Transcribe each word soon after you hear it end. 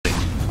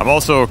I'm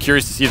also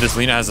curious to see if this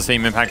Lina has the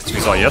same impact as we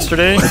saw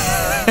yesterday.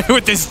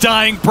 With this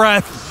dying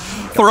breath,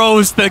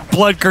 throws the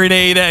blood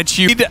grenade at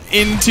you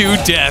into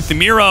death.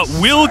 Mira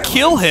will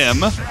kill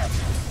him,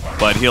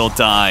 but he'll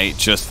die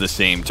just the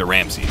same to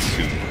Ramses.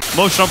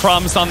 Emotional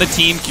problems on the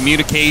team,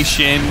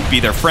 communication,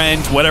 be their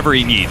friend, whatever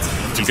he needs.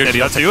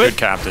 That's a good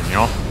captain, you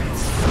know?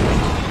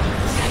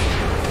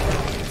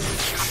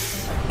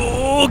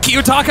 Oh,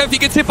 Kiyotaka, if he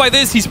gets hit by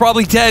this, he's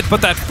probably dead,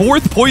 but that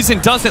fourth poison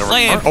doesn't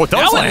land. Oh, it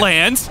does land. It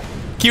lands.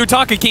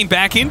 Kiyotaka came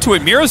back into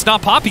it. Mira's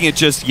not popping it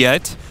just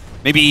yet.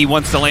 Maybe he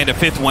wants to land a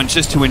fifth one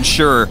just to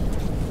ensure.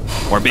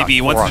 Or maybe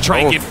he wants to try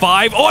and get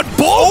 5 on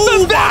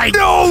both of them.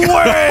 No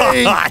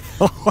way!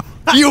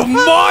 You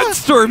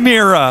monster,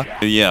 Mira!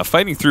 Yeah,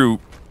 fighting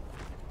through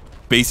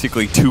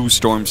basically 2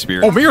 Storm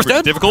Spirits. Oh, Mira's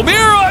dead? Difficult.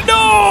 Mira,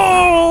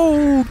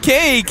 no!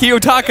 Okay,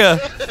 Kiyotaka.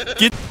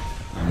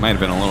 Might have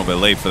been a little bit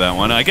late for that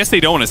one. I guess they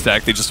don't want to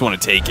stack, they just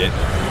want to take it.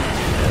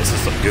 Yeah, this is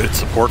some good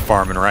support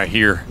farming right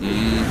here.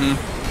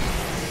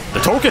 The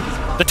token!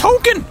 The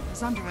token!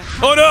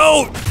 Oh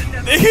no!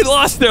 They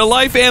lost their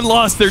life and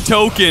lost their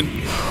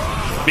token.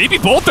 Maybe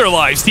both their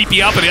lives.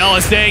 TP up at the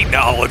LSA.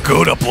 No,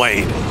 Laguna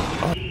blade.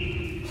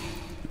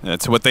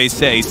 That's what they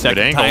say.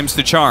 Second time's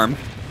the charm.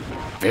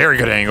 Very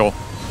good angle.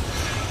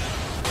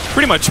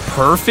 Pretty much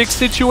perfect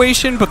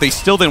situation, but they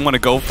still didn't want to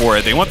go for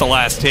it. They want the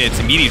last hits.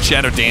 Immediate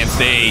Shadow Dance.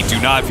 They do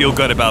not feel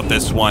good about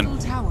this one.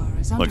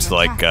 Looks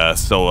like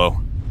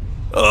Solo.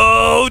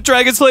 Oh,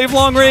 Dragon Slave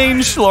long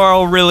range.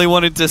 Laurel really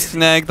wanted to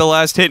snag the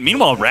last hit.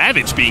 Meanwhile,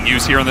 Ravage being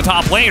used here on the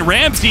top lane.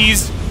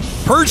 Ramses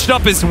perched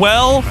up as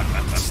well.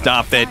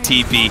 Stop that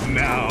TP.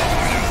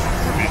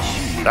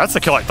 That's the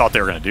kill I thought they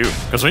were going to do.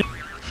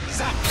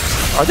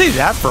 Are they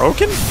that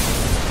broken?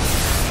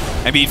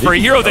 I mean, for a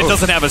hero that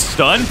doesn't have a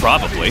stun,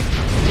 probably.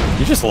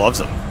 He just loves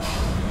them.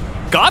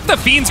 Got the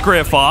Fiend's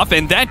Griff off,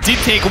 and that did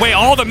take away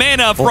all the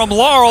mana from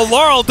Laurel.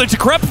 Laurel, the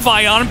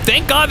Decrepify on him.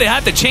 Thank God they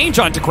had to change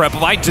on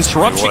Decrepify.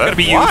 Disruption going to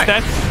be used.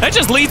 That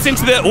just leads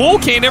into the...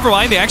 Okay, never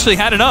mind. They actually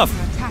had enough.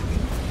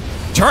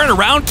 Turn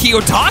around.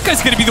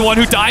 Kiyotaka's going to be the one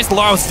who dies.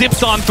 Laurel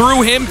zips on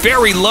through him.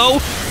 Very low.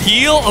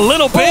 Heal a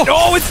little bit.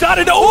 Oh, it's not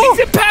enough. Oh,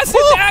 he's past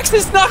his axe.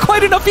 It's not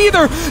quite enough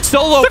either.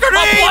 Solo, a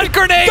blood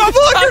grenade. A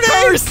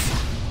curse.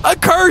 A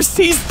curse.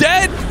 He's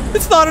dead.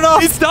 It's not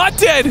enough. He's not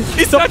dead.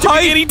 It's not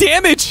doing any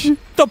damage.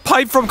 The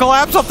pipe from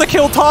Collapse off the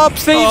kill top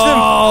saves him.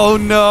 Oh,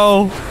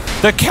 no.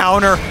 The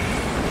counter.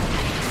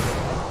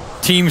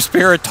 Team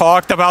Spirit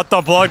talked about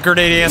the blood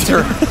grenade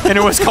answer, and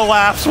it was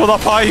Collapse with a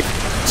pipe.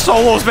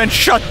 Solo's been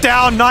shut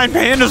down.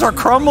 9Pandas are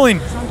crumbling.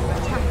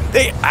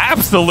 They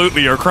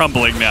absolutely are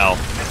crumbling now.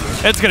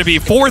 That's going to be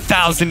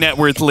 4,000 net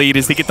worth lead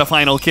as they get the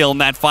final kill in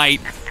that fight.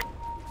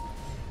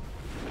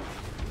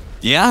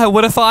 Yeah, I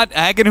would have thought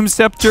Aghanim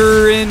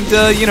Scepter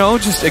and, you know,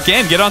 just,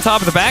 again, get on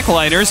top of the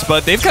backliners,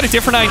 but they've got a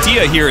different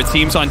idea here, it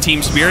seems, on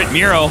Team Spirit.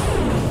 Miro,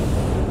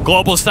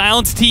 Global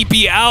Silence,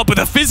 TP out, but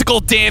the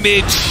physical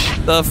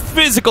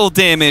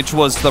damage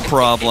was the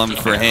problem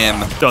for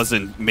him.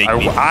 Doesn't make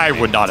I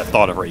would not have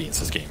thought of Radiance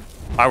this game.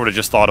 I would have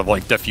just thought of,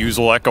 like,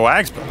 Diffusal Echo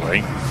Agsbill,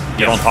 right?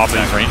 Get on top of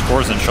these range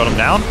cores and shut them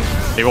down.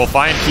 They will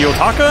find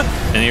Kiyotaka,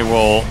 and they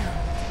will...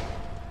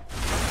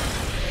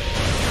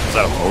 Is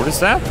that a Lotus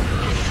Zap?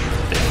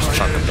 They just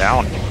chunk him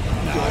down.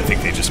 No, I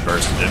think they just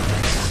bursted him.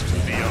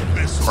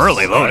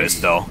 Early Lotus,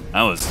 though.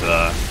 That was,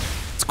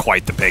 it's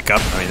quite the pickup.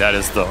 I mean, that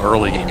is the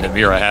early game that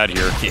Mira had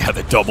here. Yeah,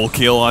 the double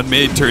kill on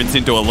mid turns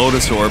into a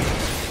Lotus Orb.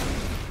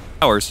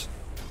 Hours.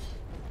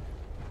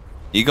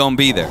 You gonna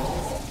be there.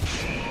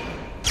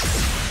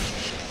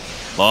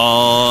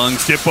 Long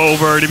step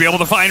over to be able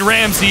to find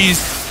Ramses.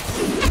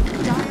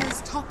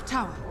 Dire's top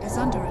tower is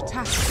under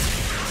attack.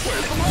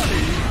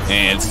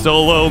 And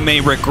Solo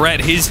may regret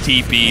his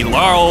TP.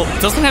 Laurel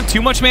doesn't have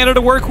too much mana to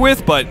work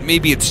with, but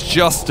maybe it's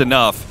just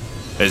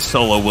enough, as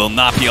Solo will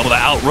not be able to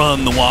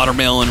outrun the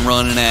watermelon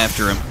running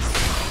after him.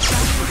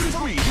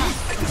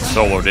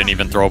 Solo didn't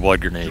even throw a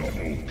blood grenade.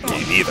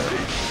 Game either.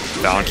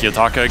 Found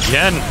Kiyotaka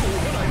again.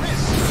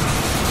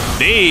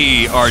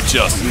 They are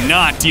just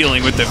not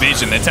dealing with the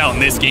vision that's out in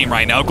this game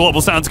right now.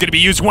 Global Sound's going to be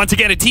used once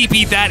again. A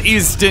TP that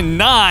is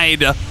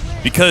denied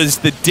because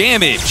the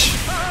damage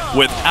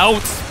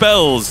without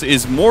spells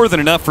is more than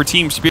enough for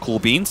Team Spirit. Cool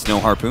beans, no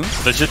harpoon.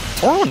 Does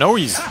Toro know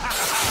he's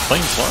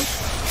playing slow?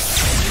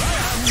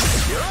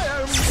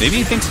 Maybe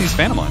he thinks he's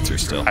Phantom Monster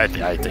still. I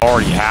think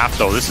already half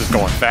though. This is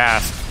going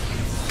fast.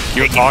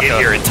 He can get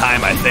here in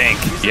time, I think.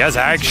 He has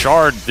Ag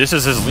Shard. This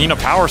is his Lina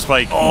power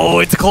spike. Oh,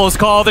 it's a close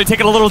call. They're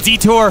taking a little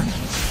detour.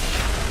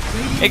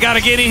 They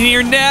gotta get in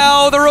here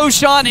now. The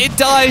Roshan, it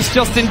dies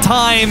just in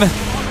time.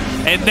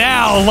 And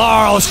now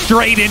Laurel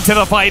straight into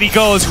the fight he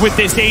goes with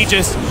this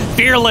Aegis.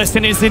 Fearless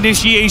in his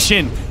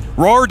initiation.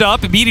 Roared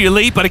up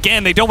immediately, but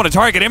again, they don't want to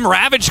target him.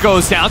 Ravage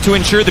goes down to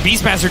ensure the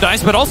Beastmaster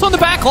dies, but also on the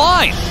back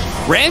line.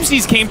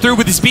 Ramses came through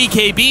with his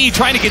BKB,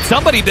 trying to get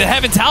somebody. The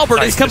Heaven's Halberd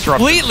has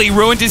completely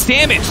ruined his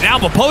damage. Now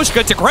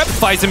Baposhka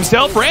decrepifies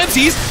himself.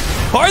 Ramses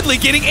hardly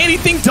getting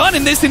anything done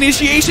in this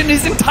initiation.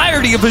 His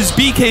entirety of his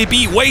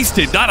BKB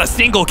wasted. Not a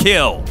single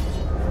kill.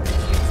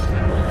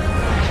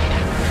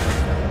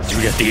 Do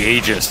we get the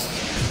Aegis.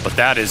 But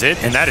that is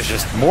it, and that is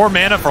just more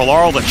mana for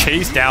Laurel to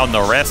chase down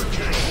the rest.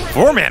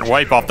 4-man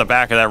wipe off the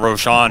back of that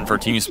Roshan for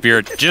Team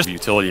Spirit. Just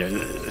utility.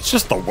 It's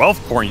just the wealth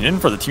pouring in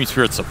for the Team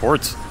Spirit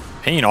supports.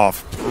 Paying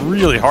off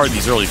really hard in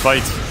these early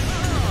fights.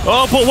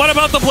 Oh, but what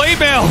about the blade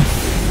mail?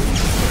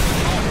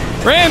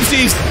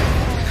 Ramses,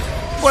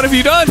 what have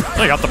you done?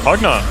 They got the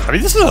Pugna. I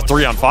mean, this is a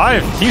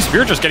 3-on-5. Team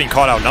Spirit just getting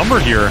caught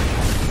outnumbered here.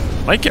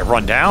 Might get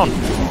run down.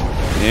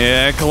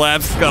 Yeah,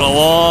 Collapse got a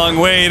long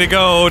way to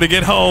go to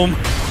get home.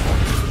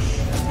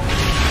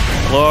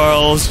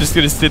 Laurel's just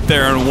going to sit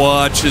there and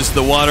watch as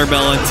the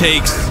watermelon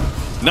takes.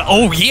 No,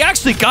 oh, he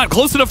actually got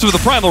close enough to the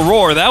Primal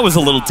Roar. That was a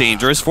little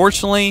dangerous.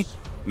 Fortunately,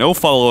 no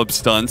follow-up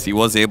stunts. He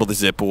was able to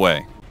zip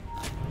away.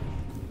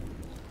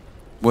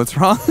 What's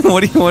wrong?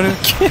 What do you want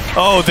to...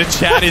 Oh, the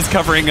chat is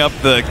covering up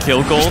the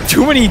kill goal. There's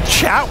too many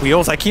chat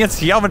wheels. I can't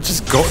see how much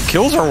just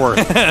kills are worth.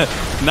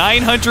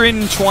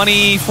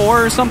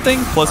 924 or something,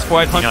 plus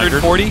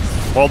 540.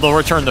 Well, they'll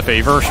return the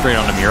favor straight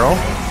on the Miro.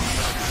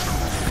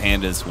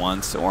 Pandas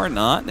once or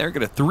not. They're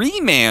going to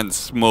 3-man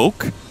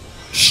smoke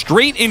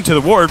straight into the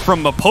ward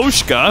from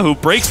Maposhka, who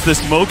breaks the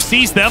smoke,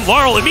 sees them.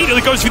 Laurel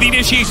immediately goes for the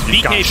initiation.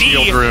 BKB.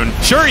 Shield rune.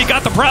 Sure, he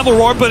got the Primal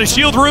Roar, but a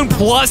shield rune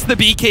plus the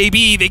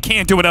BKB, they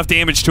can't do enough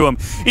damage to him.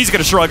 He's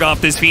going to shrug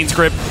off this Fiend's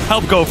Grip,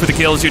 help go for the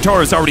kills.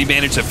 Yotoro's already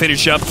managed to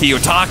finish up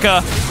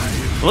Kiyotaka.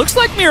 Looks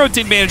like Miro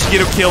did manage to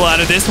get a kill out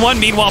of this one.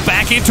 Meanwhile,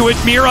 back into it,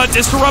 Mira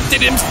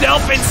disrupted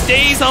himself and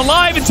stays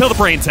alive until the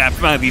Brain Tap.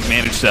 We've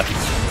managed to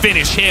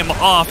finish him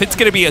off. It's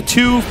going to be a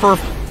 2 for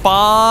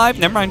 5.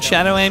 Never mind,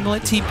 Shadow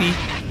Amulet TP.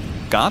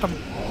 Got him.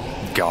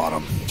 Got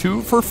him.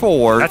 2 for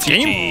 4. That's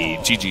GG. game.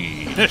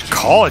 GG. Just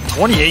call it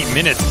 28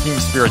 minutes. Team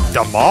Spirit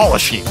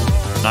demolishing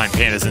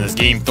 9Pandas in this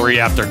game 3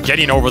 after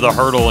getting over the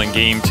hurdle in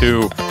game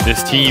 2.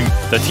 This team,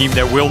 the team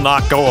that will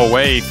not go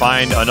away,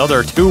 find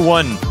another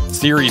 2-1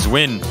 series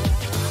win,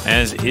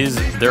 as is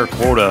their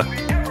quota.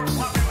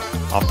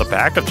 Off the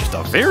back of just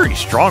a very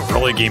strong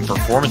early game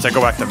performance. I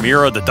go back to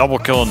Mira, the double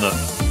kill in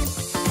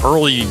the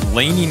early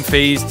laning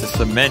phase to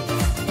cement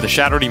the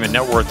Shadow Demon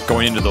net worth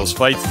going into those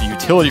fights. The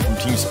utility from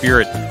Team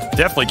Spirit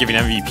definitely giving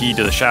MVP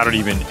to the Shadow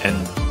Demon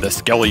and the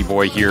Skelly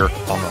Boy here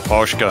on the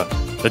Poshka.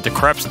 The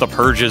Decreps, the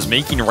Purges,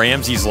 making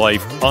Ramsey's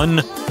life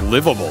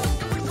unlivable.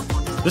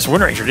 This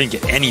Wind Ranger didn't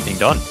get anything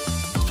done.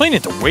 He's playing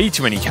into way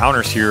too many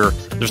counters here.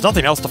 There's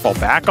nothing else to fall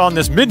back on.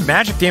 This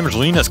mid-magic damage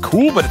Lina is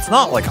cool, but it's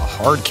not like a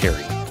hard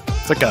carry.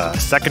 It's like a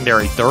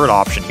secondary third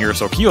option here,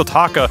 so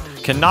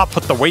Kiyotaka cannot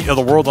put the weight of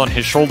the world on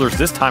his shoulders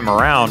this time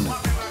around.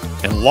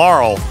 And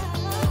Laurel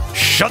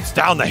shuts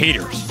down the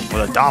haters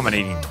with a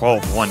dominating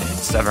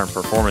 12-1-7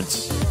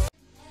 performance.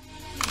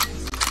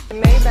 Can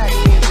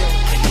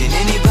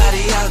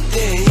anybody out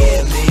there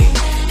hear me?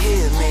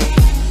 Hear me?